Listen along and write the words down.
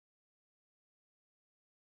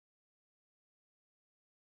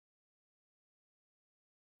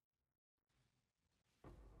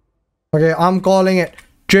Okay, I'm calling it.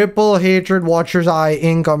 Triple hatred Watcher's Eye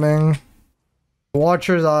incoming.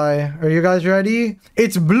 Watcher's Eye. Are you guys ready?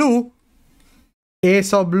 It's blue.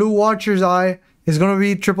 Ace of blue Watcher's Eye is gonna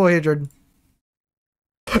be triple hatred.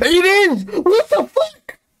 It is! What the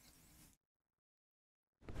fuck?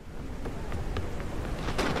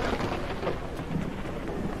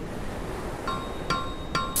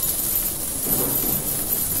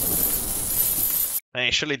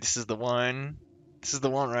 Hey, surely this is the one. This is the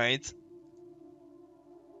one, right?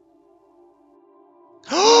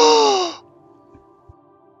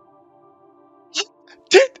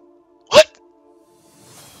 Dude! What?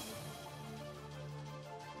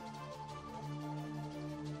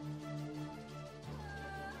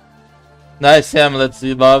 Nice, Sam. Let's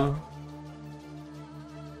see, Bob.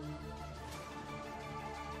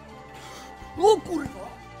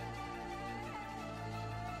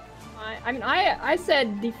 I mean, I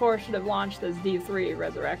said D4 should have launched as D3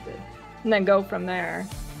 resurrected, and then go from there.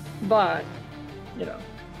 But, you know.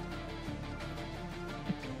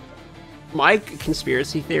 My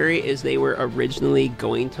conspiracy theory is they were originally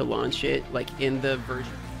going to launch it, like, in the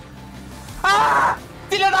version... Ah!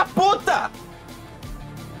 Filha da puta!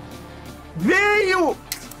 Veio!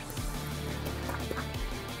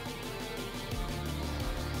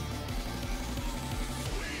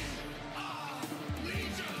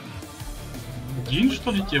 Один,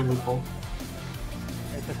 что ли, тебе выпал?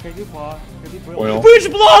 Понял.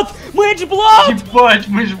 Мэтчблад! Мэтчблад! Ебать,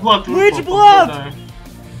 Мэтчблад выпал. Мэтчблад!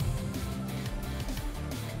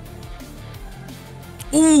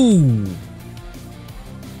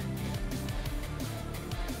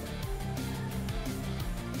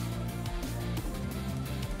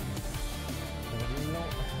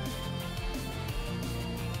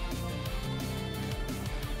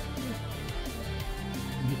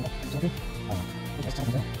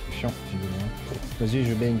 Chiant, vas-y,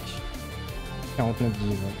 je bank. 49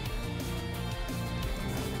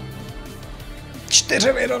 10.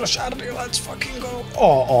 4 mirror shard, let's fucking go.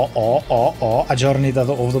 A Journey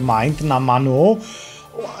of the Mind na Manu.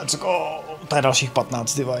 Let's go. To je dalších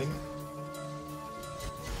 15 divine.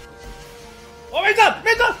 Oh, Mage-Blood!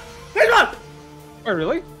 Mage-Blood! Mage-Blood! Oh,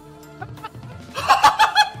 really?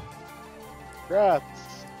 Congrats.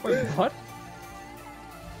 Wait, what?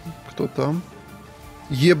 Кто там?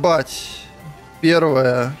 Ебать.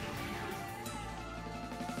 Первая.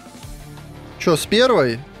 Чё, с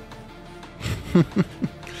первой?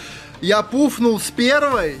 Я пуфнул с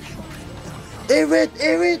первой? Evet,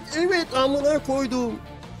 amına koydum.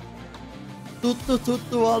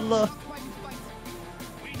 Tuttu valla.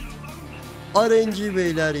 RNG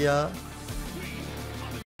beyler ya.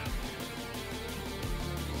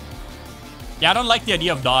 Yeah, I don't like the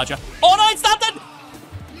idea of dodge. Oh no, it's not that!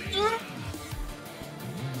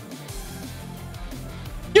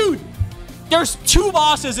 Dude! There's 2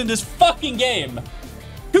 bosses in this fucking game!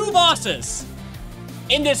 2 bosses!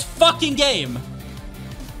 In this fucking game!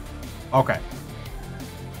 Okay.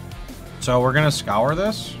 So we're gonna scour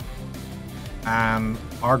this. And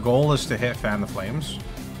our goal is to hit Fan the Flames.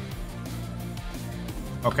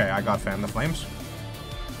 Okay, I got Fan the Flames.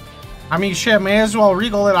 I mean, shit, may as well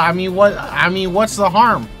regal it. I mean, what's the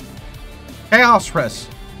harm? Chaos Press.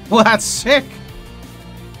 Well, that's sick.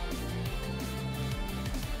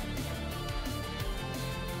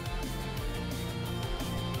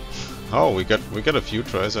 Oh, we got a few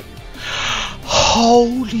tries at.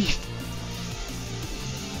 Holy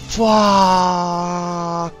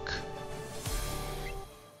fuck!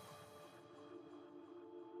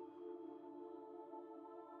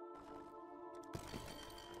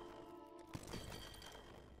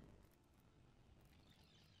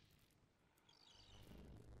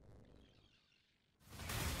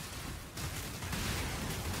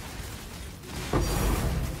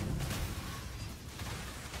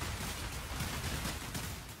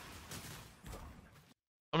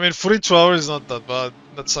 I mean, 42 hours is not that bad.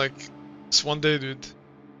 That's like, it's one day, dude.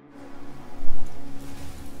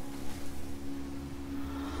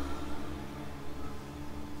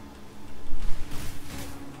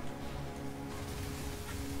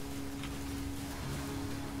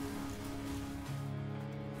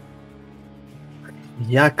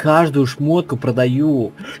 Я каждую шмотку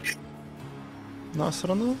продаю.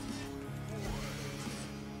 Насрано.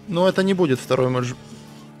 Но это не будет второй матч.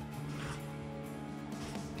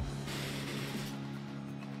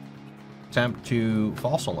 Attempt to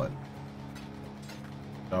fossil it.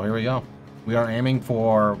 So here we go. We are aiming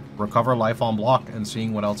for recover life on block and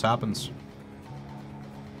seeing what else happens.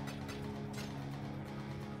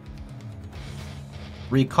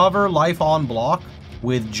 Recover life on block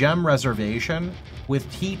with gem reservation with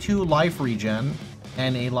T2 life regen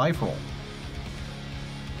and a life roll.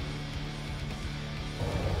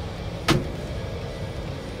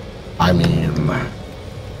 I mean...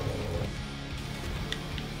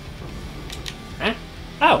 Huh?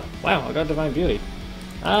 Oh, wow, I got Divine Beauty.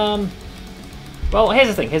 Well,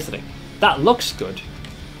 here's the thing. That looks good,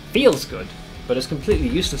 feels good, but it's completely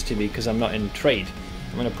useless to me because I'm not in trade.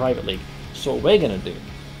 I'm in a private league. So what we're going to do,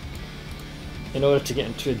 in order to get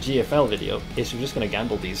into a GFL video, is we're just going to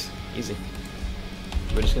gamble these. Easy.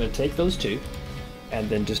 We're just going to take those two, and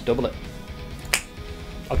then just double it.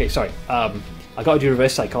 Okay, sorry. I got to do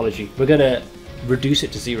reverse psychology. We're going to reduce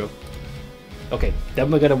it to 0. Okay,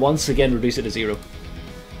 then we're going to once again reduce it to 0.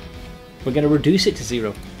 We're going to reduce it to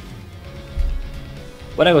 0.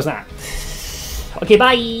 What was that? Okay,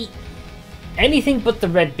 bye! Anything but the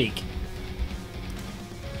red beak.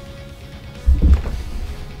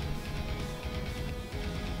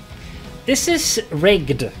 This is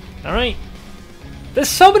rigged, alright? There's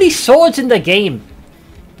so many swords in the game.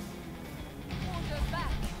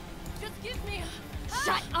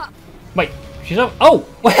 Shut up! Wait, she's up. Oh!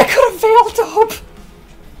 Wait, I got a veil top!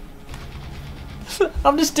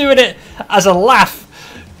 I'm just doing it as a laugh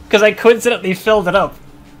because I coincidentally filled it up.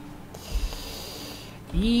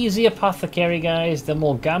 Easy apothecary, guys. Then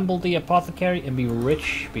we'll gamble the apothecary and be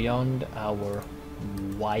rich beyond our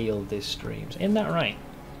wildest dreams. Isn't that right?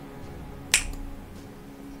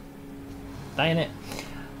 Dying it.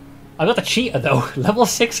 I got the cheater though. Level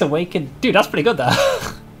 6 awakened. Dude, that's pretty good though.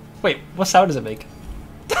 Wait, what sound does it make?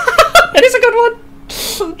 It is a good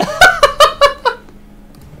one!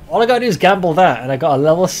 All I gotta do is gamble that, and I got a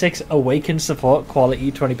level 6 awakened support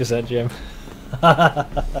quality 20% gem.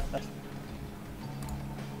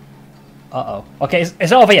 Uh-oh. Okay,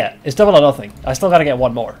 it's not over yet. It's double or nothing. I still gotta get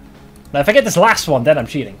one more. Now, if I get this last one, then I'm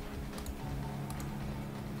cheating.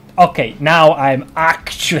 Okay, now I'm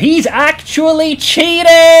actually... He's actually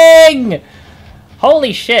cheating!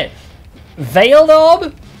 Holy shit. Veiled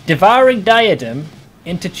Orb, Devouring Diadem,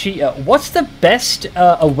 into cheater. What's the best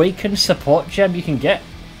awakened support gem you can get?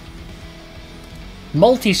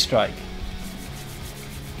 Multi-strike.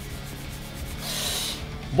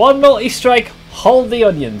 One multi-strike, hold the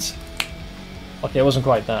onions. Okay, it wasn't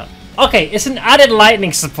quite that. Okay, it's an added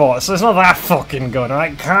lightning support, so it's not that fucking good,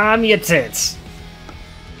 alright? Calm your tits.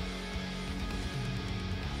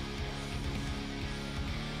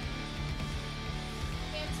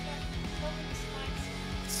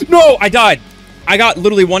 No, I died. I got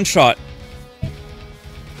literally one shot.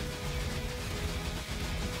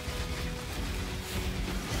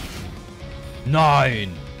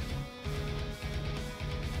 Nine.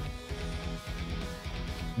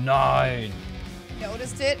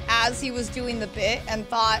 Noticed it as he was doing the bit and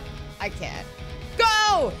thought, I can't.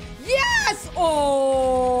 Go! Yes!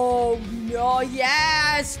 Oh, no,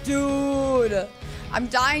 yes, dude. I'm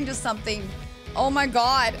dying to something. Oh my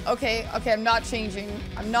god. Okay, I'm not changing.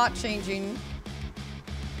 I'm not changing.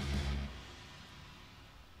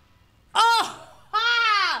 Oh!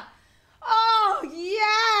 Ah! Oh,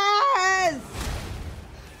 yes!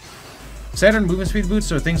 Standard movement speed boots,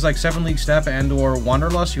 so things like 7 League Step and or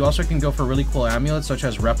Wanderlust. You also can go for really cool amulets such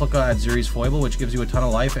as Replica at Ziri's Foible, which gives you a ton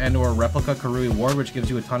of life, and or Replica Karui Ward, which gives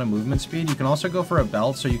you a ton of movement speed. You can also go for a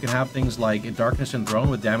belt, so you can have things like Darkness Enthroned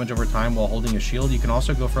with damage over time while holding a shield. You can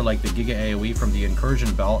also go for like the Giga AoE from the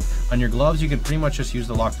Incursion belt. On your gloves, you can pretty much just use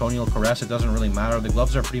the Loctonial Caress. It doesn't really matter. The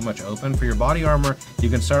gloves are pretty much open. For your body armor, you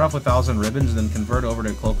can start off with 1000 ribbons and then convert over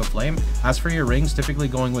to Cloak of Flame. As for your rings, typically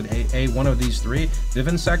going with one of these three.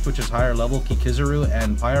 Vivinsect, which is higher level, Kikizuru,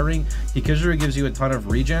 and Pyring. Kikizuru gives you a ton of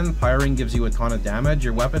regen, Pyring gives you a ton of damage.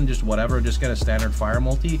 Your weapon, just whatever, just get a standard fire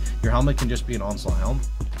multi. Your helmet can just be an Onslaught helm.